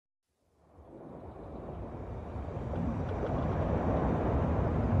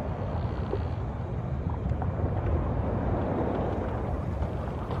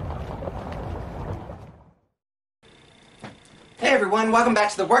Hey everyone, welcome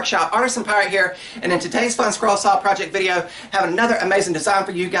back to the workshop. Artisan Pirate here, and in today's fun scroll saw project video, have another amazing design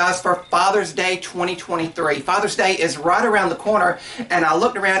for you guys for Father's Day 2023. Father's Day is right around the corner, and I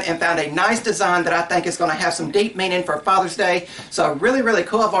looked around and found a nice design that I think is going to have some deep meaning for Father's Day. So really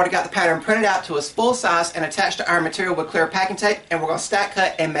cool. I've already got the pattern printed out to its full size and attached to our material with clear packing tape, and we're going to stack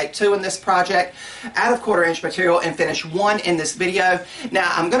cut and make two in this project out of 1/4" material and finish one in this video. Now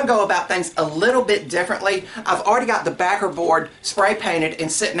I'm going to go about things a little bit differently. I've already got the backer board spray painted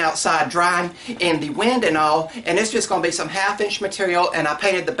and sitting outside drying in the wind and all, and it's just going to be some 1/2" material, and I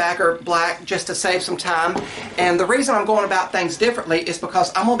painted the backer black just to save some time. And the reason I'm going about things differently is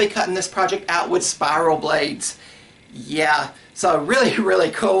because I'm going to be cutting this project out with spiral blades. Yeah, so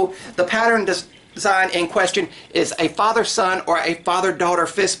really cool. The pattern design in question is a father-son or a father-daughter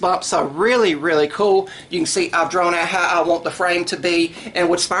fist bump, so really cool. You can see I've drawn out how I want the frame to be, and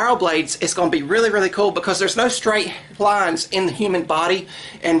with spiral blades it's going to be really cool because there's no straight lines in the human body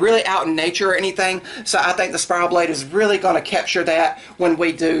and really out in nature or anything, so I think the spiral blade is really going to capture that when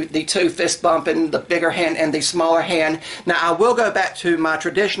we do the two fist bump and the bigger hand and the smaller hand. Now I will go back to my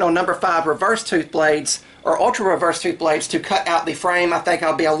traditional number 5 reverse tooth blades or ultra reverse tooth blades to cut out the frame. I think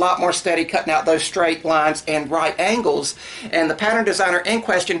I'll be a lot more steady cutting out those straight lines and right angles. And the pattern designer in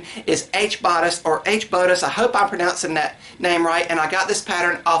question is H. Botas or H. Botas. I hope I'm pronouncing that name right. And I got this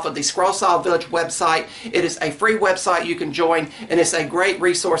pattern off of the Scroll Saw Village website. It is a free website you can join, and it's a great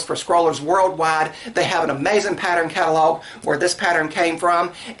resource for scrollers worldwide. They have an amazing pattern catalog where this pattern came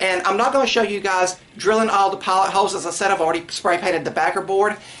from. And I'm not going to show you guys drilling all the pilot holes. As I said, I've already spray painted the backer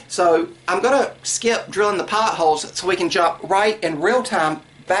board, so I'm going to skip drilling the pilot holes so we can jump right in real time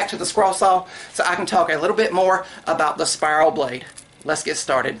back to the scroll saw so I can talk a little bit more about the spiral blade. Let's get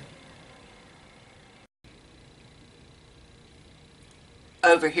started.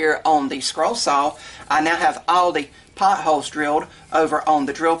 Over here on the scroll saw, I now have all the pilot holes drilled over on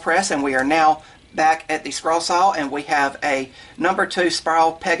the drill press, and we are now back at the scroll saw, and we have a number 2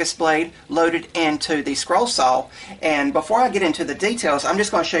 spiral Pegasus blade loaded into the scroll saw. And before I get into the details, I'm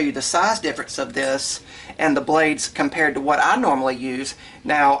just going to show you the size difference of this and the blades compared to what I normally use.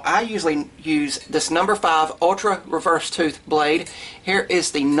 Now I usually use this number 5 ultra reverse tooth blade. Here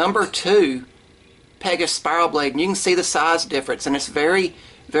is the number 2 Pegasus spiral blade, and you can see the size difference, and it's very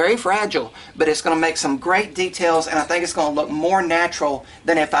fragile, but it's going to make some great details, and I think it's going to look more natural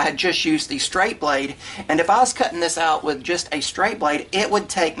than if I had just used the straight blade. And if I was cutting this out with just a straight blade, it would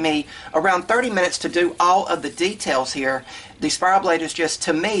take me around 30 minutes to do all of the details here. The spiral blade is just,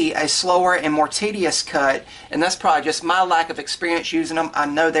 to me, a slower and more tedious cut, and that's probably just my lack of experience using them. I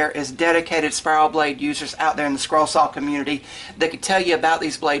know there is dedicated spiral blade users out there in the scroll saw community that could tell you about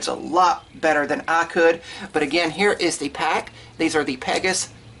these blades a lot better than I could. But again, here is the pack. These are the Pegasus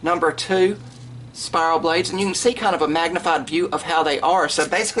number 2 spiral blades, and you can see kind of a magnified view of how they are. So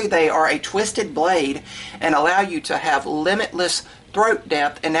basically they are a twisted blade and allow you to have limitless throat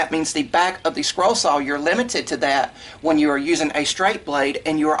depth, and that means the back of the scroll saw, you're limited to that when you are using a straight blade,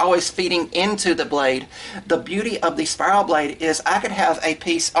 and you are always feeding into the blade. The beauty of the spiral blade is I could have a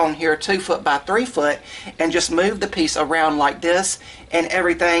piece on here 2 foot by 3 foot and just move the piece around like this and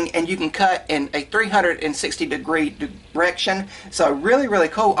everything, and you can cut in a 360-degree direction. So really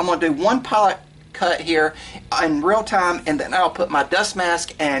cool. I'm going to do one pilot cut here in real time, and then I'll put my dust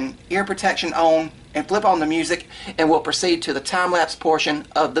mask and ear protection on and flip on the music, and we'll proceed to the time-lapse portion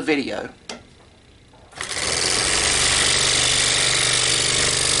of the video.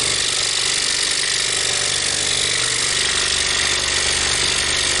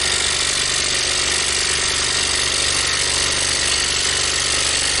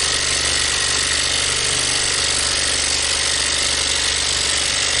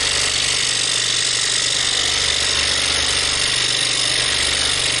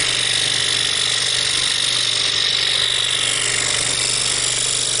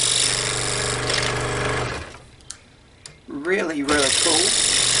 Really cool.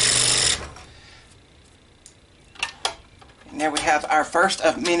 And there we have our first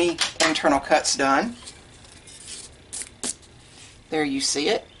of many internal cuts done. There you see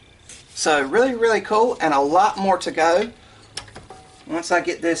it. So really cool, and a lot more to go. Once I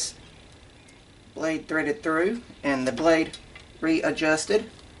get this blade threaded through and the blade readjusted,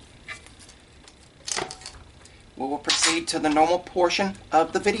 we will proceed to the normal portion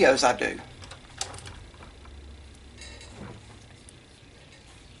of the videos I do.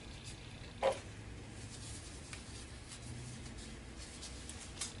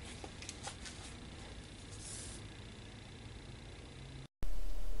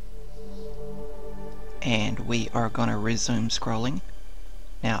 And we are going to resume scrolling.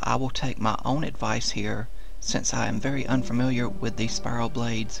 Now I will take my own advice here since I am very unfamiliar with these spiral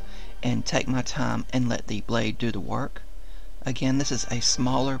blades, and take my time and let the blade do the work. Again, this is a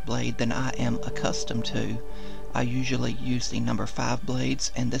smaller blade than I am accustomed to. I usually use the number 5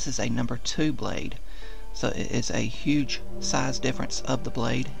 blades, and this is a number 2 blade. So it is a huge size difference of the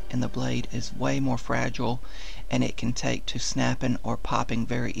blade, and the blade is way more fragile, and it can take to snapping or popping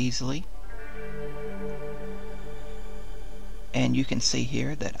very easily. And you can see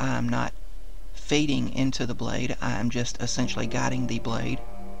here that I am not feeding into the blade, I am just essentially guiding the blade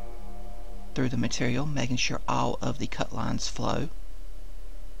through the material, making sure all of the cut lines flow.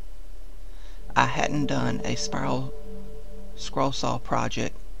 I hadn't done a spiral scroll saw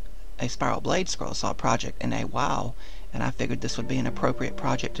project, a spiral blade scroll saw project in a while, and I figured this would be an appropriate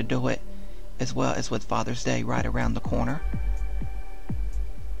project to do it, as well as with Father's Day right around the corner.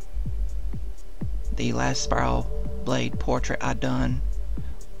 The last spiral blade portrait I done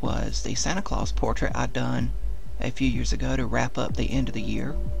was the Santa Claus portrait I done a few years ago to wrap up the end of the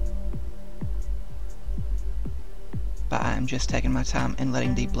year. But I'm just taking my time and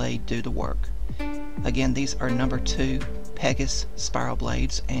letting the blade do the work. Again, these are number 2 Pegasus spiral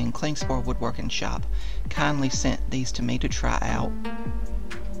blades, and Klingspor Woodworking Shop kindly sent these to me to try out,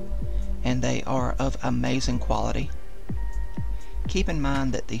 and they are of amazing quality. Keep in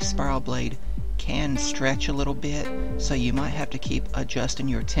mind that the spiral blade can stretch a little bit, so you might have to keep adjusting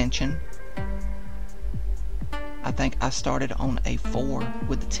your tension. I think I started on a 4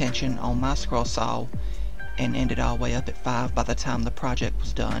 with the tension on my scroll saw and ended all the way up at 5 by the time the project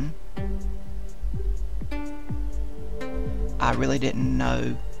was done. I really didn't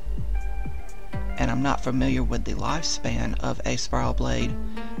know, and I'm not familiar with the lifespan of a spiral blade,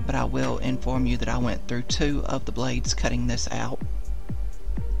 but I will inform you that I went through 2 of the blades cutting this out.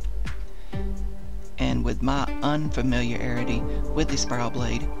 And with my unfamiliarity with the spiral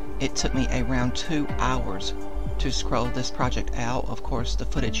blade, it took me around 2 hours to scroll this project out. Of course, the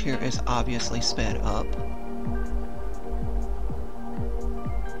footage here is obviously sped up.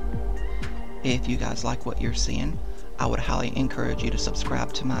 If you guys like what you're seeing, I would highly encourage you to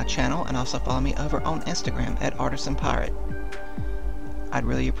subscribe to my channel and also follow me over on Instagram at Artisan Pirate. I'd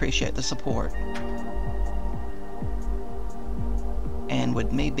really appreciate the support. And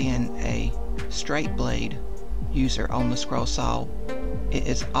with me being a straight blade user on the scroll saw, it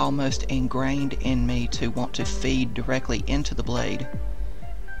is almost ingrained in me to want to feed directly into the blade.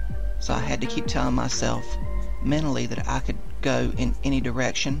 So I had to keep telling myself mentally that I could go in any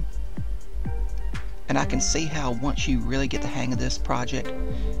direction. And I can see how once you really get the hang of this project,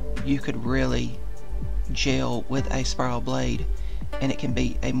 you could really gel with a spiral blade, and it can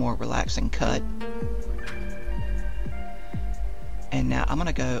be a more relaxing cut. And now I'm going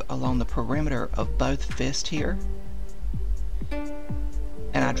to go along the perimeter of both fists here,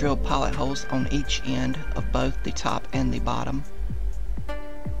 and I drilled pilot holes on each end of both the top and the bottom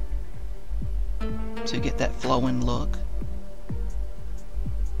to get that flowing look.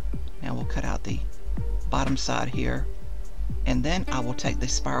 Now we'll cut out the bottom side here, and then I will take the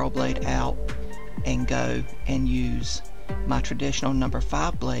spiral blade out and go and use my traditional number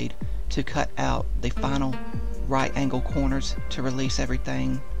 5 blade to cut out the final right angle corners to release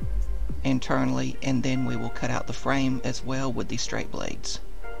everything internally, and then we will cut out the frame as well with the straight blades.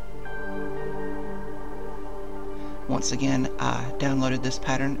 Once again, I downloaded this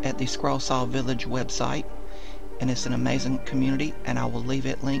pattern at the Scroll Saw Village website, and it's an amazing community, and I will leave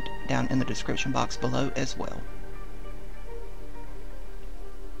it linked down in the description box below as well.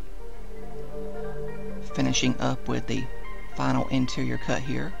 Finishing up with the final interior cut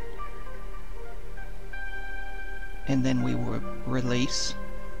here, and then we will release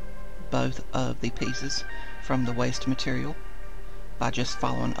both of the pieces from the waste material by just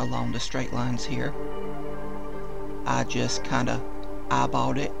following along the straight lines here. I just kind of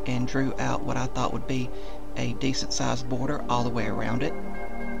eyeballed it and drew out what I thought would be a decent sized border all the way around it.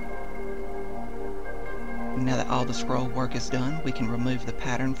 Now that all the scroll work is done, we can remove the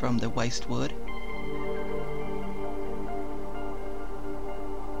pattern from the waste wood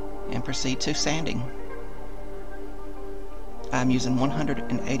and proceed to sanding. I'm using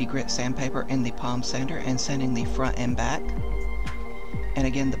 180 grit sandpaper in the palm sander and sanding the front and back. And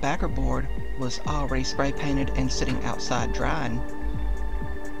again, the backer board was already spray painted and sitting outside drying,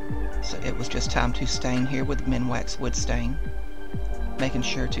 so it was just time to stain here with Minwax wood stain, making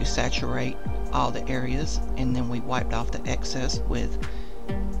sure to saturate all the areas, and then we wiped off the excess with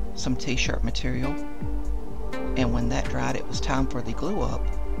some t-shirt material. And when that dried, it was time for the glue up,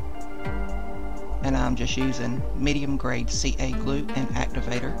 and I'm just using medium grade CA glue and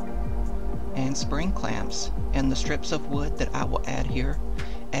activator and spring clamps, and the strips of wood that I will add here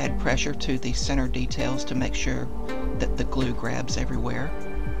add pressure to the center details to make sure that the glue grabs everywhere.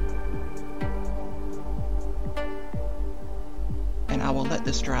 And I will let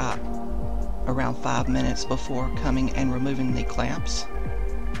this dry around 5 minutes before coming and removing the clamps.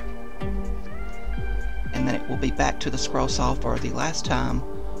 And then it will be back to the scroll saw for the last time,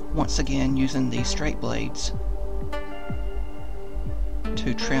 once again using the straight blades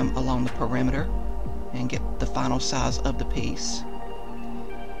to trim along the perimeter and get the final size of the piece.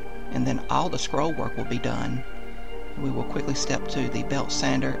 And then all the scroll work will be done. We will quickly step to the belt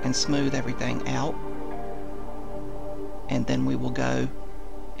sander and smooth everything out, and then we will go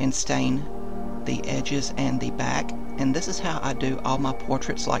and stain the edges and the back. And this is how I do all my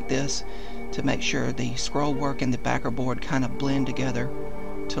portraits like this, to make sure the scroll work and the backer board kind of blend together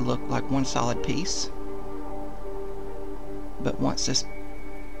to look like one solid piece. But once this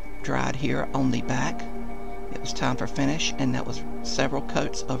dried here on the back, it was time for finish, and that was several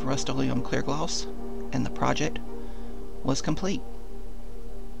coats of Rust-Oleum clear gloss, and the project was complete.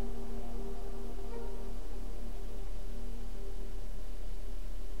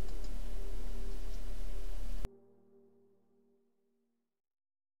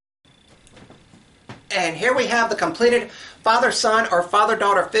 And here we have the completed father-son or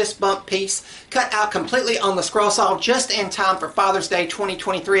father-daughter fist bump piece, cut out completely on the scroll saw just in time for Father's Day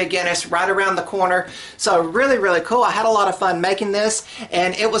 2023. Again, it's right around the corner, so really, really cool. I had a lot of fun making this,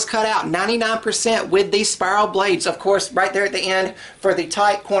 and it was cut out 99% with these spiral blades. Of course, right there at the end for the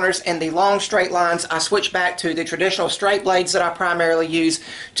tight corners and the long straight lines, I switched back to the traditional straight blades that I primarily use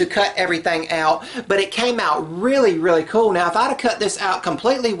to cut everything out, but it came out really, really cool. Now, if I'd have cut this out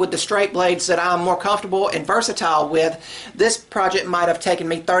completely with the straight blades that I'm more comfortable and versatile with, this project might have taken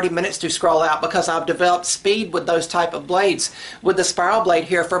me 30 minutes to scroll out, because I've developed speed with those type of blades. With the spiral blade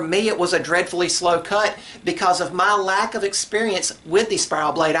here, for me it was a dreadfully slow cut because of my lack of experience with the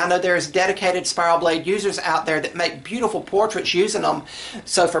spiral blade. I know there's dedicated spiral blade users out there that make beautiful portraits using them.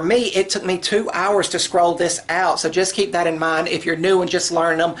 So for me, it took me 2 hours to scroll this out. So just keep that in mind if you're new and just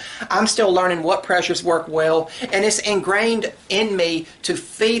learning them. I'm still learning what pressures work well, and it's ingrained in me to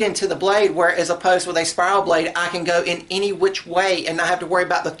feed into the blade, where as opposed with a spiral blade, I can go in any which way and not have to worry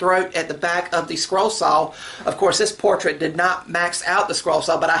about the throat at the back of the scroll saw. Of course, this portrait did not max out the scroll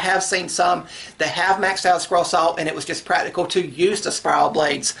saw, but I have seen some that have maxed out the scroll saw, and it was just practical to use the spiral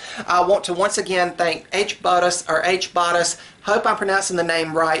blades. I want to once again thank Botas, hope I'm pronouncing the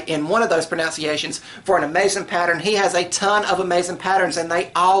name right in one of those pronunciations, for an amazing pattern. He has a ton of amazing patterns, and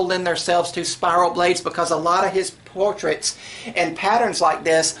they all lend themselves to spiral blades, because a lot of his portraits and patterns like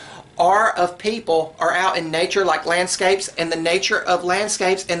this are of people, are out in nature, like landscapes, and the nature of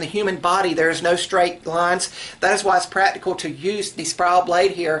landscapes and the human body, there's no straight lines. That is why it's practical to use the spiral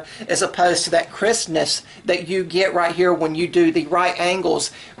blade here, as opposed to that crispness that you get right here when you do the right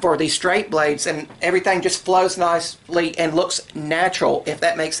angles for the straight blades, and everything just flows nicely and looks natural, if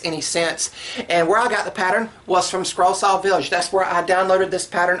that makes any sense. And where I got the pattern was from Scroll Saw Village. That's where I downloaded this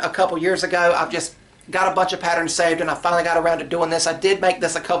pattern a couple years ago. I've just got a bunch of patterns saved, and I finally got around to doing this. I did make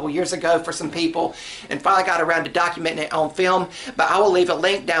this a couple years ago for some people, and finally got around to documenting it on film. But I will leave a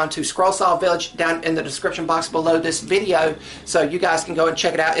link down to Scroll Saw Village down in the description box below this video, so you guys can go and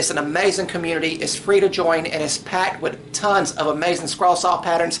check it out. It's an amazing community. It's free to join, and it's packed with tons of amazing scroll saw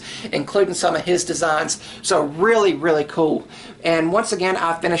patterns, including some of his designs. So really, really cool. And once again,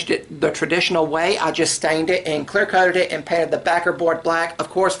 I finished it the traditional way. I just stained it and clear coated it and painted the backer board black. Of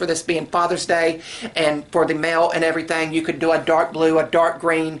course, for this being Father's Day, and for the mail and everything, you could do a dark blue, a dark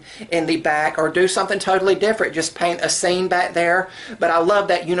green in the back, or do something totally different. Just paint a scene back there. But I love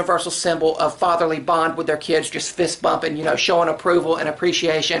that universal symbol of fatherly bond with their kids, just fist bumping, you know, showing approval and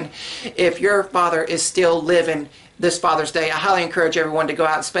appreciation. If your father is still living this Father's Day, I highly encourage everyone to go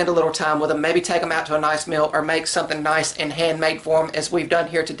out and spend a little time with them. Maybe take them out to a nice meal, or make something nice and handmade for them, as we've done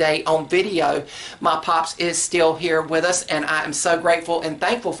here today on video. My pops is still here with us, and I am so grateful and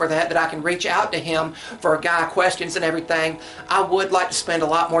thankful for that I can reach out to him for guy questions and everything. I would like to spend a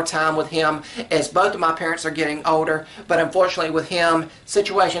lot more time with him, as both of my parents are getting older, but unfortunately with him,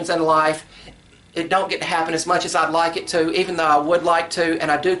 situations in life, it don't get to happen as much as I'd like it to, even though I would like to, and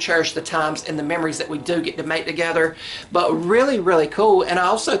I do cherish the times and the memories that we do get to make together. But really, really cool. And I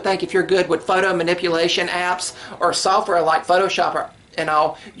also think if you're good with photo manipulation apps or software like Photoshop and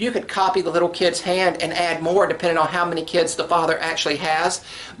all, you could copy the little kid's hand and add more depending on how many kids the father actually has.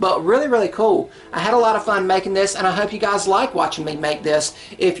 But really, really cool. I had a lot of fun making this, and I hope you guys like watching me make this.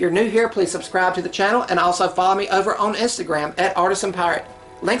 If you're new here, please subscribe to the channel, and also follow me over on Instagram at Artisan Pirate.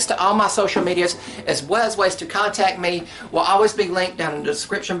 Links to all my social medias as well as ways to contact me will always be linked down in the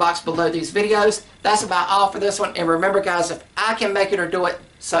description box below these videos. That's about all for this one. And remember guys, if I can make it or do it,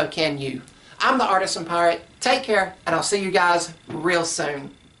 so can you. I'm the Artisan Pirate. Take care, and I'll see you guys real soon.